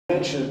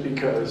mention it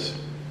because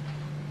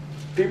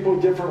people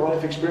with different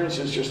life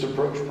experiences just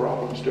approach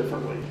problems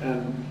differently.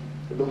 And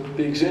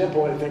the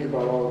example I think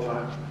about all the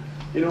time,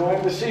 you know,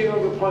 I'm the CEO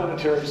of the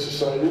Planetary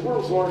Society, the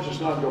world's largest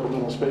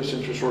non-governmental space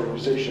interest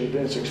organization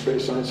advancing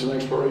space science and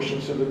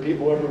exploration so that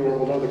people everywhere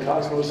will know the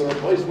cosmos and our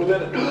place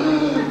within it.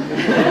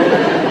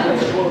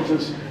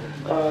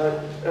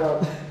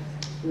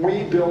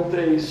 We built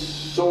a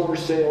solar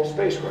sail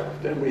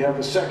spacecraft, and we have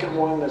a second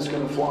one that's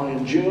going to fly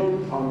in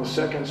June on the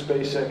second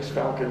SpaceX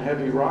Falcon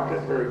Heavy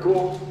rocket. Very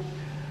cool.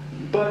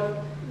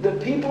 But the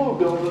people who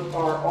build it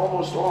are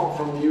almost all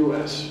from the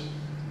US.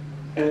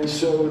 And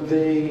so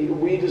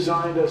we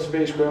designed a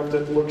spacecraft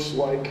that looks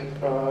like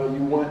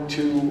you went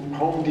to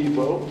Home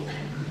Depot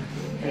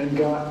and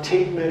got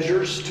tape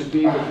measures to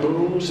be the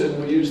booms, and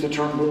we use the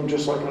term boom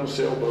just like on a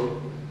sailboat.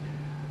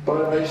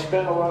 But I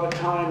spent a lot of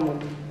time,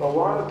 a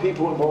lot of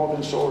people involved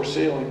in solar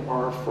sailing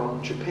are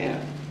from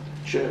Japan,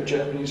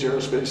 Japanese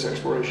aerospace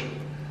exploration.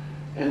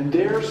 And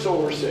their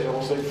solar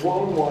sails, they've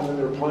flown one and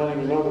they're planning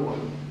another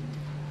one,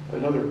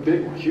 another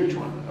big one, huge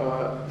one.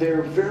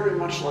 They're very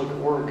much like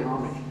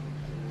origami.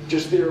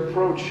 Just their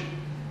approach.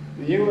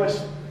 The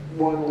US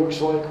one looks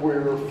like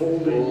we're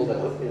folding.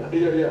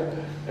 Yeah.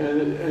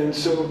 And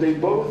so they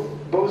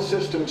both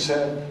systems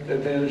had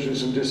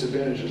advantages and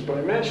disadvantages. But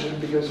I mention it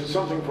because it's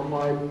something from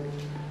my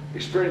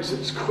experience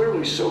that's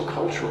clearly so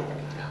cultural.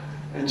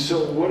 And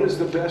so what is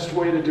the best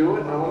way to do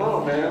it? I don't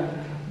know, man.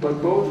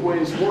 But both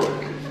ways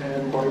work.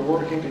 And by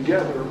working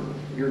together,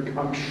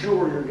 I'm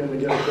sure you're going to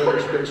get a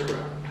better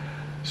spacecraft.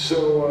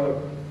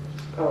 So,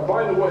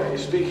 by the way,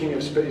 speaking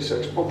of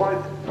SpaceX,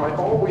 I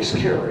always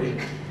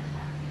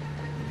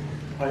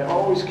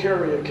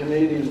carry a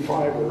Canadian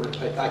fiber.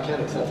 I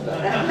can't accept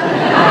that.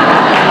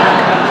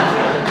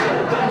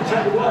 I'll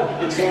tell you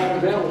what, it's not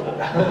available.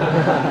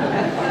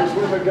 I was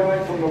with a guy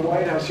from the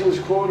White House. He was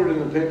quoted in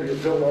the paper,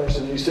 Phil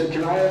Larson. He said,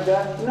 "Can I have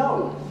that?"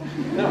 No.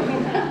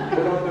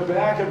 But on the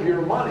back of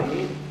your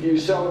money, you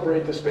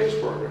celebrate the space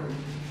program.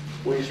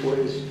 Waste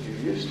ways you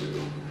used to.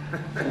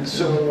 And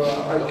so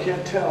I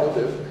can't tell.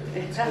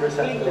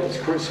 That's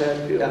Chris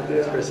Hadfield. Yeah,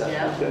 that's Chris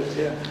Hadfield.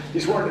 Yeah.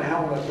 He's wearing a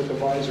helmet with the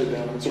visor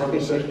down. It's hard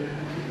to say.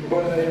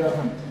 But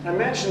I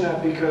mention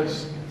that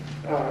because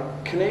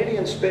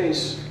Canadian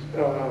Space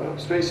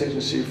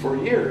Agency for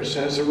years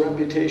has a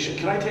reputation.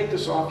 Can I take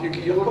this off?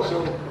 You look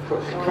so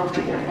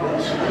comfortable.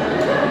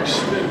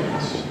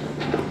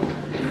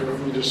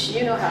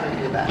 You know how to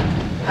do that.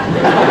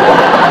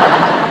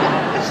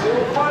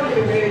 Still funny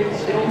to me.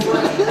 Still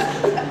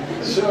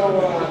funny. So.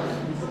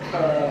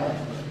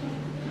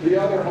 The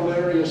other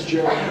hilarious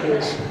joke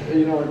is,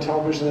 you know, on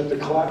television that the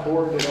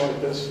clapboard, you know, like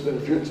this, that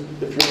if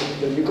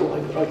you go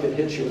like it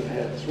hits you in the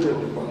head. It's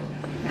really funny.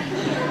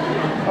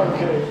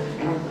 Okay,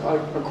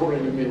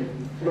 according to me.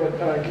 But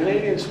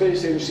Canadian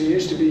Space Agency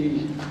used to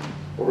be,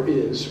 or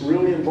is,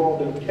 really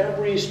involved in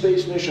every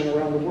space mission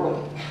around the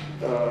world.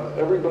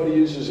 Everybody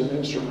uses an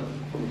instrument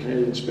from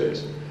Canadian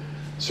Space.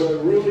 So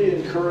I really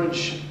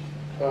encourage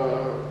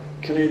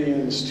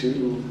Canadians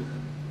to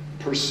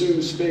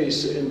pursue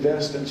space,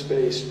 invest in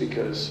space,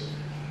 because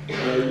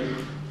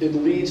it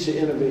leads to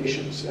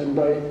innovations. And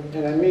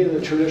I mean in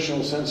the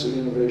traditional sense of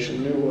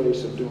innovation, new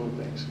ways of doing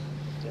things.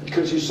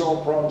 Because you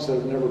solve problems that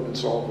have never been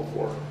solved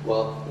before.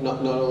 Well,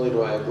 not only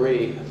do I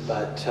agree,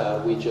 but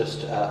we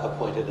just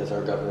appointed as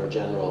our Governor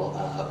General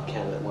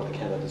one of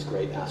Canada's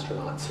great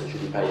astronauts,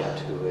 Judy Payette,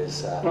 who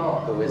is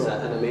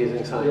an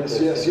amazing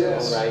scientist,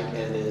 yes. Right,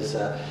 and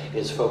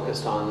is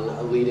focused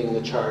on leading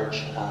the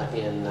charge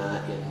in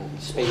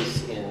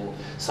space, in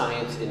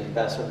science, in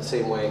investment. The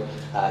same way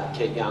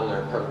Kate Young,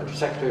 our Parliamentary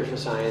Secretary for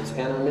Science,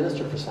 and our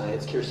Minister for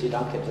Science, Kirsty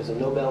Duncan, who's a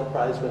Nobel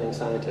Prize-winning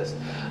scientist,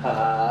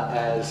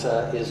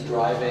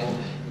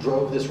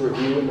 drove this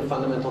review into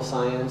fundamental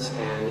science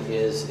and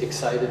is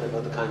excited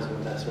about the kinds of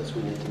investments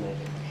we need to make.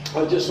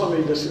 Let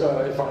me just,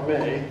 if I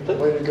may,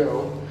 way to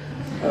go.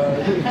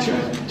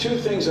 Two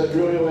things I'd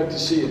really like to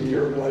see in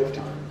your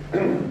lifetime.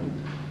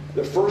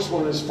 The first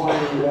one is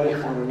finding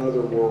life on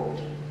another world.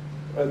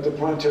 At the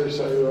Planetary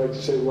Society, we like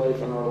to say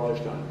life in our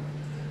lifetime.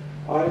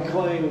 I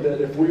claim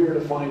that if we were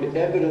to find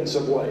evidence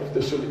of life,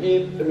 this would,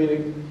 in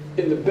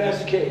the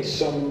best case,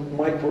 some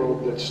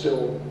microbe that's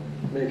still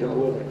making a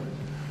living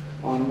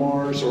on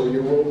Mars, or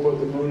Europa,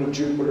 the moon of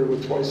Jupiter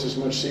with twice as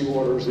much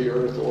seawater as the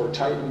Earth, or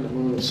Titan, the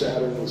moon of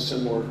Saturn with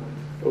similar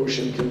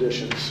ocean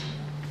conditions.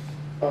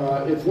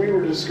 If we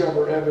were to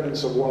discover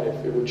evidence of life,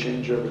 it would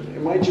change everything.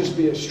 It might just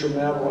be a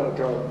stromatolite, like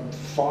a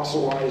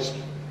fossilized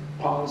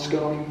pond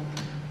scum.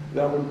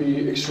 That would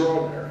be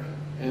extraordinary.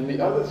 And the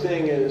other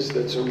thing is,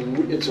 it's a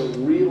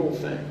real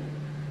thing,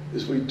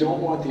 is we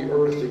don't want the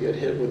Earth to get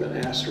hit with an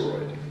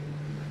asteroid.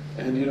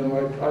 And you know,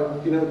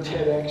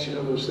 TEDx, you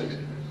know those things.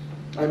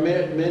 I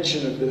made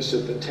mention of this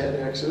at the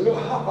TEDx, and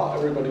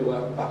everybody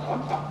laughed,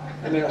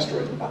 an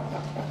asteroid.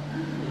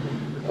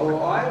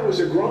 I was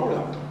a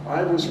grown-up.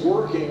 I was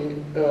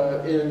working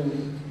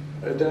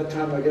at that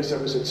time, I guess I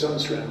was at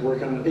Sunstrand,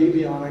 working on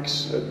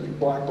avionics,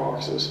 black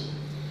boxes.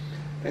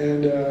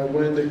 And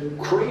when the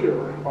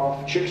crater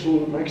off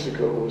Chicxulub,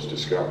 Mexico was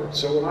discovered.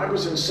 So when I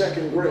was in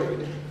second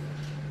grade,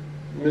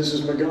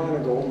 Mrs.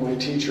 McGonagall, my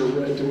teacher,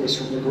 read to us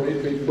from the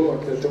great big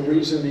book that the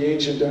reason the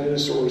ancient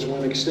dinosaurs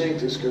went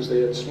extinct is because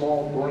they had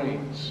small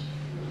brains.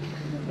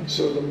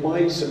 So the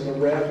mice and the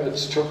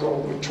rabbits took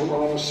all the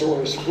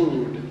Tyrannosaurus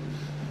food.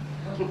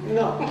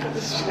 No,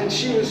 and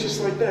she was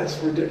just like, that's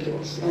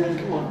ridiculous. I mean,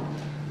 come on.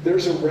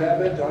 There's a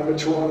rabbit, I'm a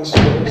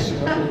Tyrannosaurus.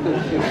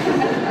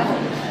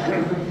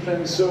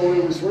 And so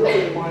it was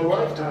really in my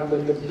lifetime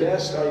that the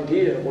best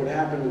idea of what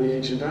happened to the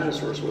ancient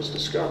dinosaurs was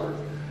discovered.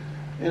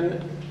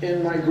 And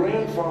in my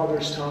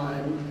grandfather's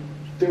time,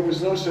 there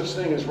was no such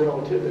thing as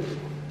relativity.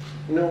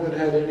 No one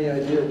had any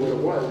idea what it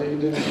was. It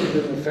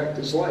didn't affect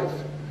his life.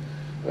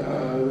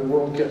 The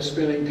world kept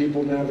spinning,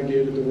 people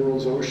navigated the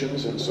world's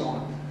oceans and so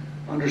on.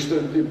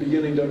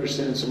 Beginning to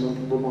understand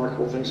some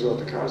remarkable things about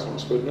the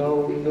cosmos, but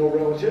no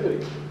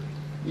relativity.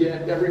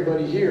 Yet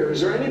everybody here, is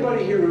there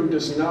anybody here who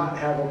does not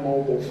have a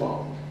mobile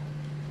phone?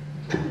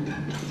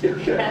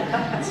 Okay.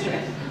 That's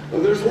right.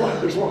 Well, there's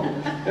one.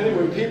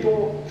 Anyway,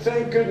 people,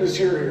 thank goodness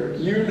you're here.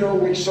 You know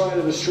which side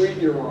of the street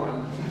you're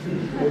on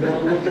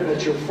without looking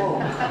at your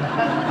phone.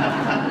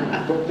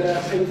 But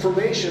that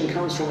information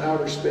comes from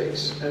outer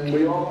space. And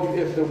we all,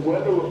 if the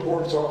weather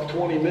report's off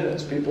 20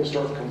 minutes, people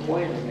start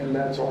complaining, and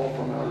that's all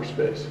from outer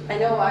space. I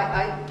know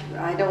I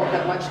don't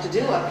have much to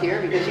do up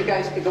here because you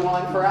guys could go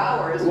on for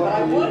hours, but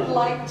I would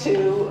like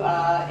to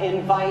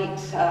invite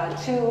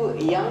two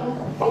young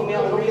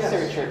female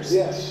researchers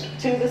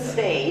to the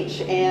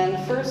stage. And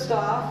first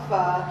off,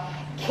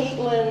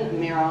 Caitlin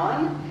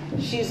Miron.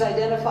 She's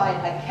identified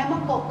a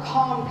chemical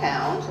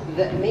compound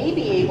that may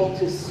be able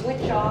to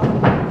switch off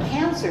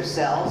cancer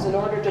cells in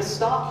order to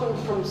stop them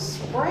from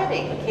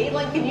spreading.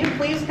 Caitlin, can you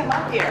please come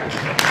up here?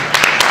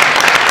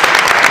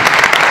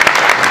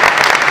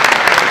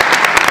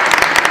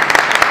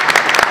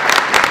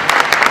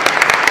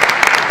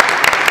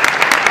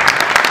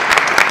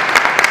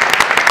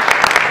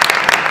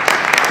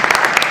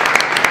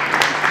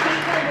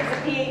 Caitlin is a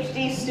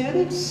PhD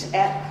student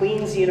at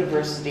Queen's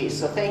University,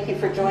 so thank you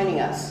for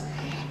joining us.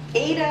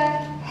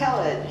 Ada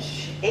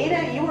Hellage.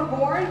 Ada, you were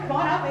born, come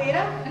on up,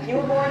 Ada. You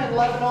were born in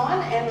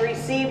Lebanon and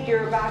received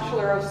your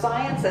Bachelor of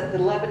Science at the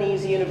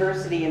Lebanese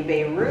University in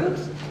Beirut.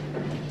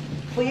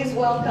 Please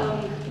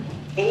welcome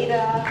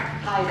Ada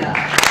Haida.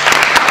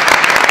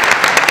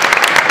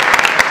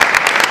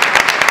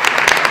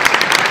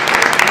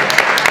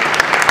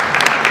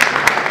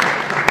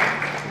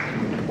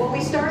 When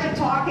we started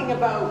talking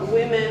about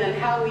women and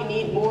how we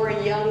need more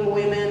young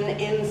women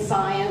in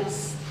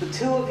science, the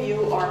two of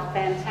you are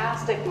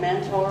fantastic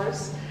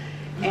mentors,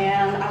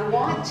 and I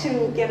want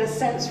to get a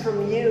sense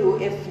from you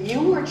if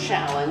you were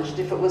challenged,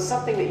 if it was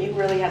something that you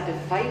really had to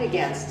fight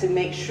against to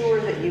make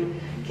sure that you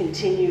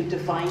continued to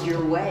find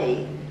your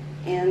way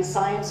in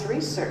science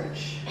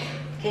research.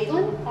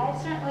 Caitlin? I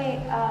certainly,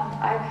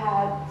 I've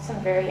had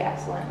some very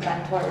excellent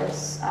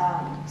mentors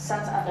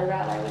since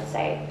undergrad, I would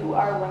say, who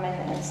are women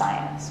in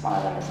science. One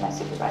of them is my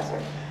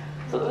supervisor.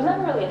 So it was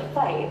never really a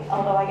fight,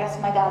 although I guess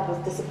my dad was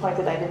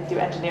disappointed I didn't do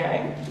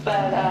engineering.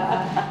 But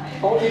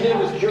all you did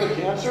was cure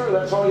cancer?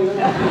 That's all you did?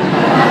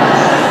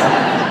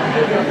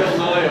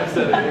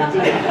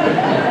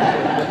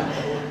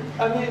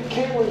 I mean,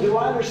 Caitlin, do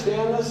I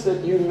understand this,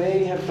 that you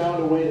may have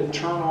found a way to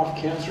turn off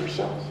cancer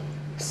cells?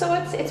 So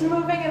it's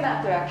moving in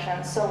that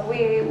direction. So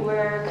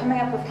we're coming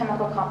up with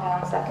chemical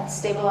compounds that can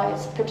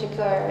stabilize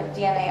particular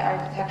DNA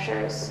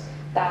architectures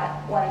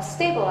that, when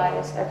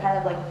stabilized, are kind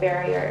of like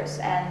barriers,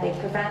 and they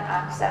prevent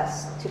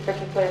access to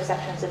particular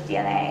sections of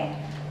DNA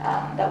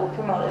that will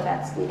promote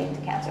events leading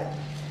to cancer.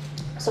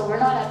 So we're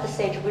not at the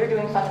stage, we're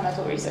doing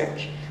fundamental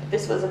research.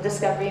 This was a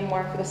discovery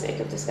more for the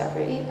sake of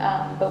discovery,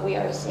 but we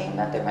are seeing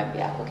that there might be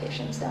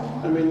applications down the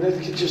line. I mean, that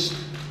could just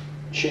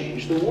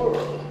change the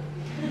world.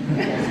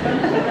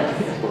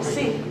 We'll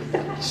see.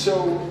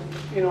 So,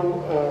 you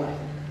know,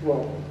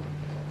 well,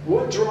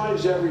 what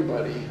drives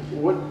everybody?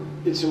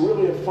 It's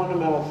really a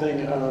fundamental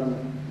thing.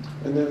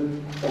 And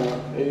then,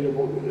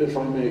 Ada, if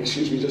I may,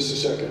 excuse me just a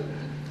second.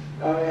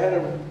 I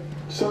had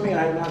something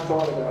I had not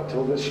thought about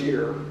till this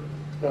year.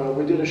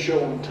 We did a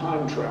show on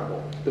time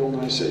travel, Bill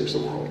Nye Saves the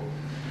World.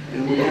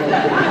 And we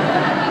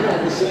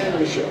had the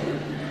Sandy show.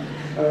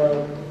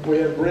 We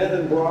had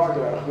Brandon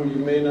Braga, who you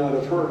may not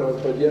have heard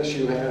of, but yes,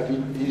 you have.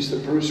 He's the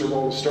producer of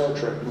all the Star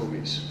Trek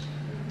movies.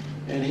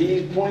 And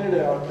he pointed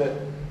out that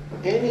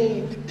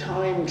any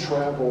time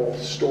travel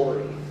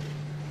story,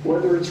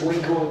 whether it's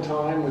Wrinkle in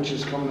Time, which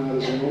is coming out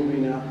as a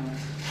movie now,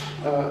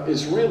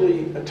 is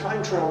really, a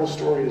time travel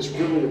story is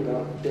really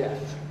about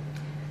death.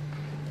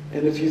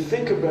 And if you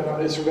think about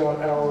it, it's about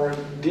our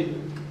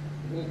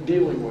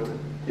dealing with it.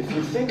 If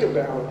you think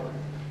about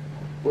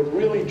what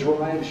really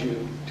drives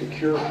you to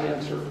cure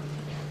cancer,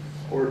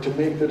 or to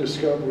make the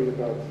discovery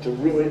about, to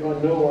really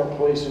know our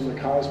place in the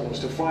cosmos,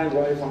 to find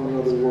life on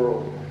another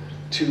world,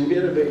 to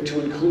innovate, to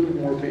include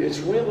more people, it's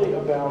really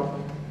about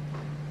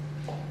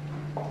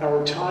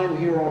our time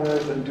here on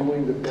Earth and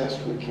doing the best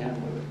we can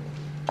with it.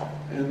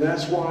 And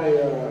that's why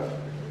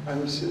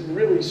I'm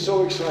really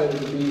so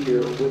excited to be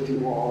here with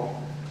you all,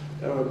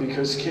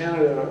 because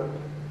Canada,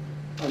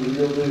 under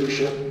your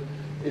leadership,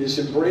 is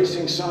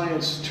embracing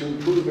science to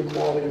improve the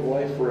quality of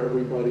life for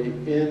everybody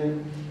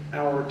in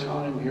our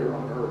time here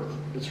on Earth.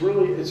 It's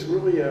really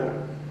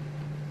a,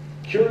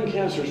 curing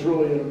cancer is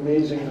really an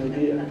amazing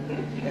idea.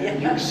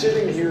 And you're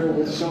sitting here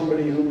with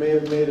somebody who may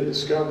have made a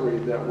discovery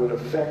that would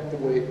affect the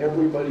way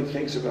everybody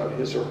thinks about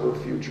his or her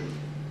future.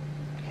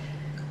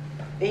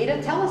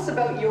 Ada, tell us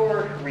about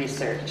your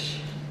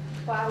research.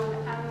 Well,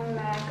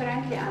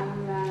 currently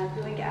I'm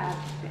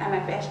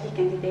a PhD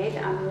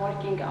candidate. I'm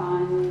working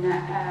on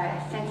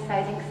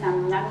synthesizing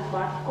some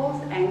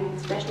nanoparticles, and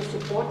especially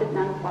supported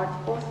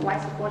nanoparticles. Why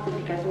supported?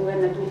 Because we're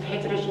going to do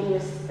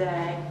heterogeneous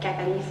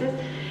catalysis.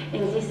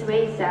 In this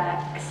way,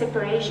 the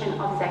separation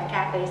of the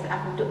catalyst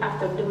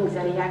after doing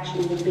the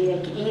reaction will be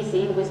like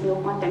easy with no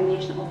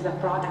contamination of the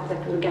product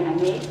that we're going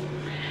to make.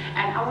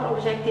 And our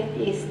objective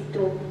is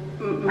to,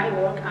 my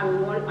work,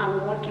 I'm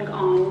working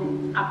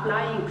on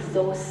applying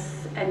those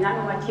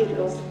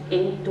nanomaterials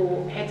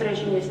into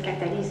heterogeneous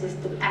catalysis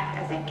to act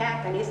as a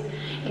catalyst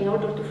in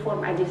order to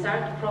form a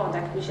desired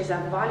product, which is a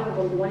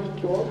valuable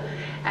molecule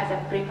as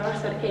a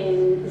precursor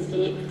in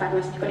the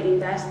pharmaceutical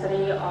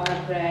industry, or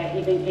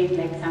even in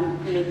like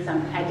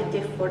some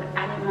additive for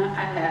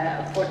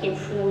animal, for in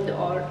food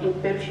or in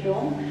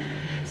perfume.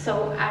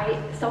 So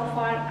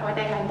what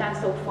I have done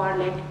so far,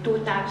 like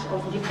 2 types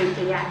of different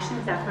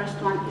reactions. The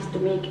first one is to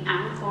make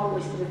anthol,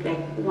 which is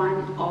like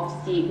one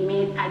of the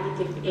main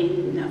additives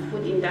in the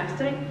food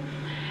industry.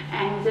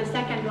 And the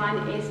second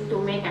one is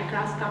to make a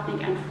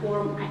cross-coupling and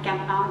form a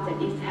compound that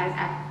has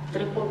a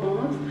triple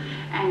bond.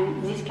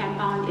 And this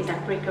compound is a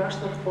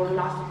precursor for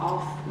loss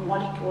of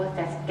molecules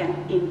that can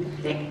be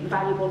like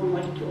valuable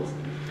molecules.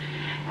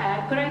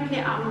 Currently,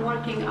 I'm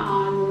working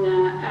on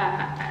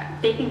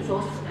taking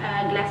those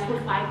glass wool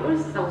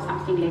fibers, so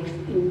something like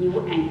new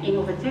and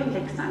innovative,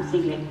 like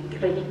something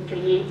like really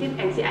creative.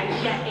 And the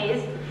idea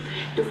is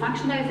to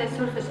functionalize the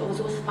surface of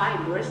those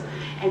fibers.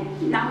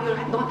 And now you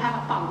don't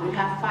have a powder, you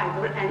have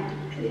fiber, and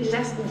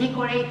just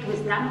decorate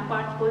with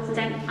nanoparticles,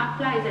 then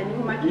apply the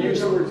new material. You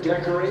use the word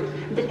decorate?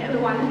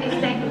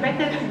 It's like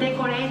better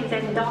decorate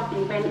than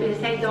doping. When we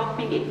say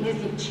doping, it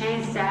means you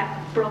change the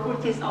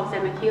properties of the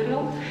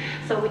material.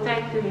 So we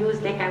try to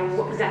use like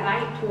the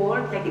right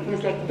word, like it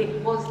means like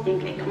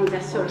depositing like on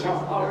the surface,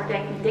 or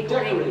like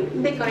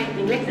decorating, like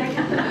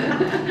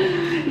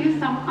use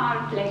some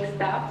art like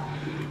stuff.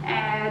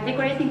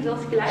 Decorating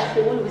those glass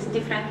balls with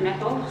different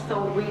metals.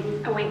 So we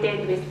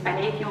did with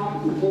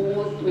palladium,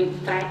 gold, we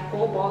tried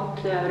cobalt,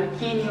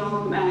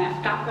 ruthenium,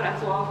 copper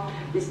as well.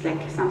 This is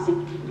like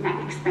something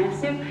not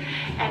expensive,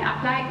 and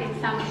applied in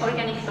some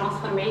organic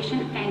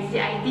transformation. And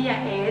the idea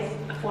is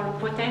for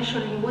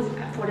potential use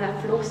for the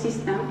flow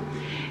system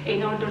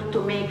in order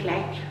to make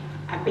like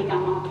a big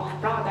amount of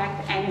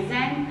product. And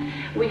then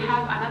we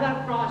have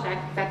another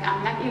project that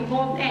I'm not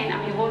involved in.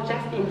 I'm involved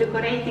just in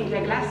decorating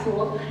the glass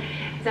wall.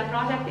 The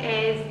project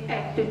is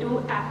to do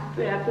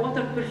a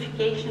water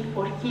purification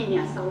for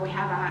Kenya. So we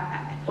have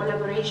a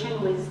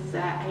collaboration with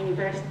a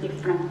university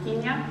from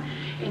Kenya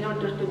in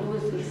order to do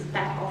this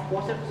type of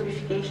water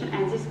purification.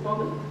 And this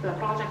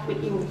project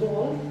will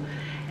involve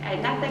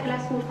not the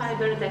glass wool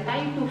fiber, the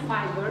type 2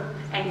 fiber,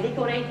 and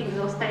decorating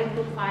those type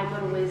 2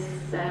 fiber with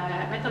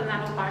metal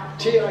nanoparticles.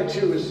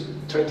 Ti2 is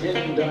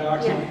titanium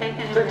dioxide.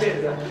 Yeah,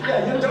 titanium dioxide.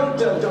 Yeah, you don't.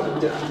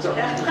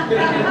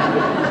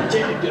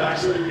 Titanium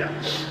dioxide, yeah.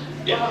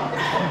 Yeah.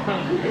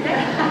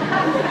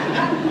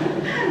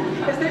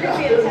 Is there going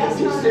to be a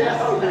test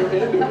on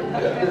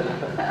this?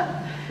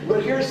 But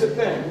here's the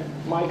thing,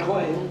 my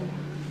claim,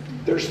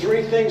 there's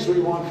 3 things we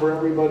want for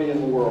everybody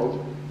in the world.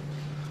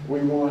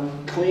 We want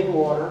clean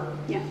water,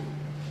 Yeah.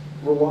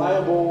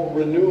 reliable,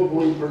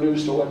 renewably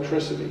produced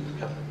electricity,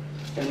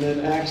 and then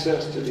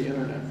access to the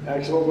internet.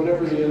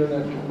 Whatever the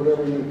internet,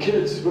 whatever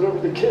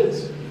the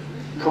kids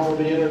call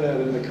the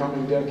internet in the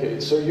coming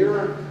decades. So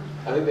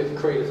I think they've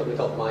created something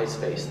called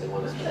MySpace. They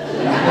want us to. I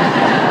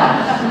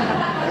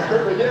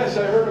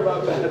heard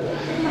about that.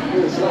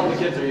 All the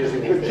kids are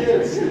using these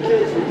The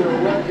kids with their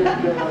electric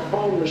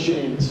phone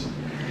machines.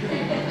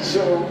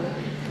 So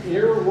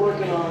you're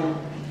working on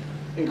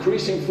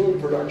increasing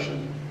food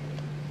production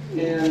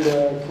and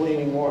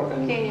cleaning water.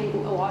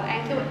 Cleaning water,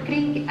 and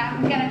green,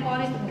 I'm gonna call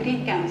it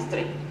green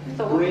chemistry.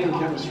 So Green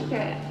chemistry.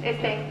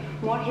 It's like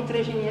more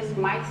heterogeneous,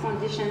 mild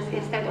conditions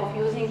instead of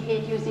using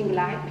heat, using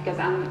light, because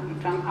I'm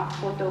from a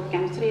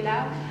photochemistry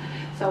lab.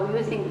 So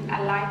using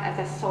a light as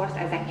a source,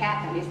 as a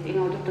catalyst in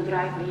order to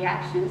drive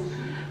reactions.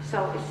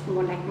 So it's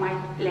more like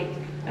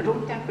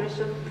room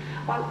temperature.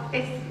 Well,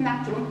 it's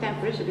not room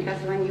temperature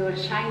because when you're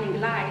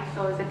shining light,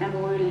 so the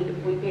temperature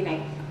will be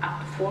like up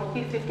to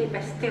 40, 50,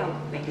 but still,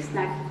 like it's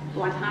not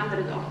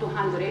 100 or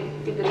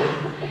 200 degrees,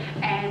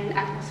 and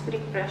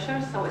atmospheric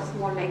pressure, so it's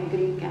more like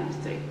green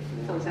chemistry.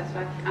 So that's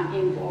what I'm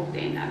involved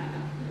in.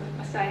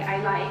 So I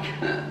like.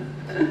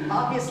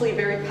 Obviously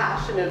very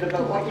passionate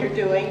about what you're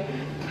doing.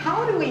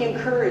 How do we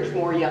encourage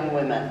more young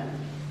women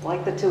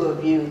like the two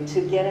of you,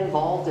 to get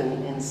involved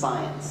in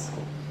science?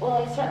 Well,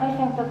 I certainly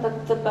think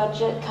that the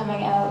budget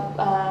coming out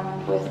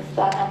with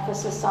that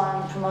emphasis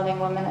on promoting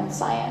women in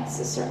science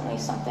is certainly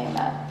something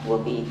that will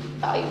be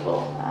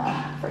valuable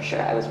for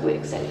sure. I was really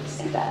excited to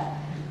see that.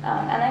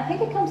 And I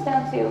think it comes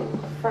down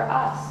to, for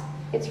us,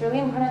 it's really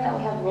important that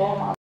we have role models.